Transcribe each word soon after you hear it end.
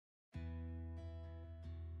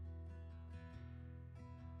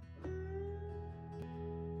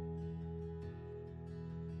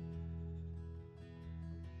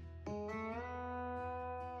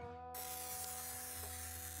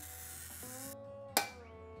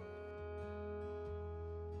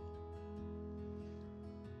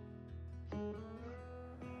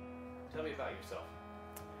Tell me about yourself.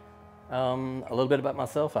 A little bit about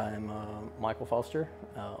myself. I am Michael Foster.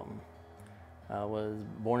 I was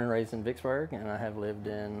born and raised in Vicksburg, and I have lived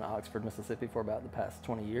in Oxford, Mississippi for about the past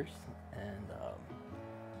 20 years. And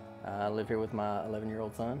I live here with my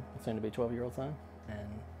 11-year-old son, soon to be 12-year-old son.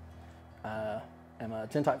 And I am a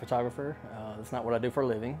tintype photographer. It's not what I do for a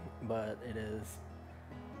living, but it is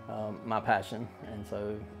my passion. And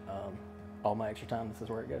so all my extra time, this is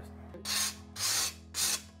where it goes.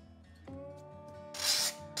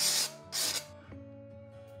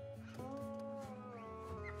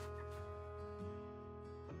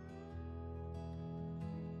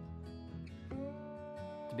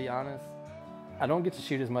 To be honest, I don't get to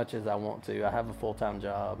shoot as much as I want to. I have a full-time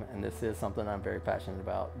job, and this is something I'm very passionate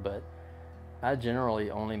about, but I generally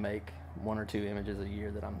only make 1 or 2 images a year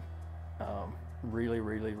that I'm really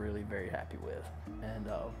very happy with. And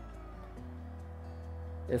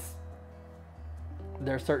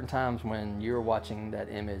there are certain times when you're watching that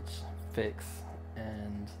image fix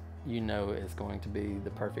and you know it's going to be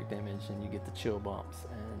the perfect image, and you get the chill bumps,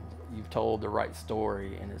 and you've told the right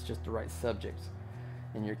story, and it's just the right subject,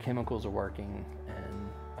 and your chemicals are working,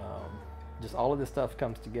 and just all of this stuff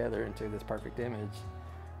comes together into this perfect image.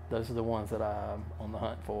 Those are the ones that I'm on the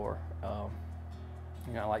hunt for.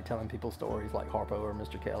 You know, I like telling people stories like Harpo or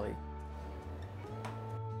Mr. Kelly.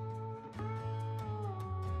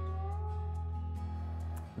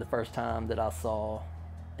 The first time that I saw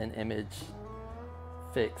an image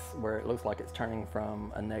fix where it looks like it's turning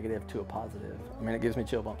from a negative to a positive, I mean, it gives me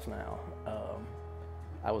chill bumps now.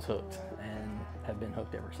 I was hooked and have been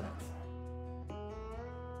hooked ever since.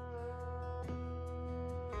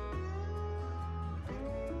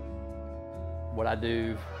 What I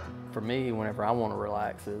do for me whenever I want to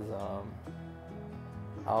relax is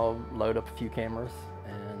I'll load up a few cameras,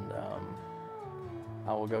 and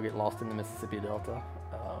I will go get lost in the Mississippi Delta.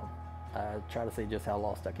 I try to see just how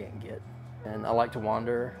lost I can get. And I like to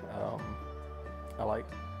wander. I like,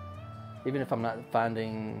 even if I'm not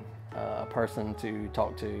finding a person to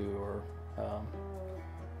talk to, or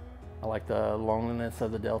I like the loneliness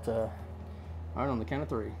of the Delta. All right, on the count of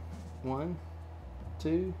 3. 1,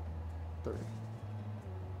 2, 3.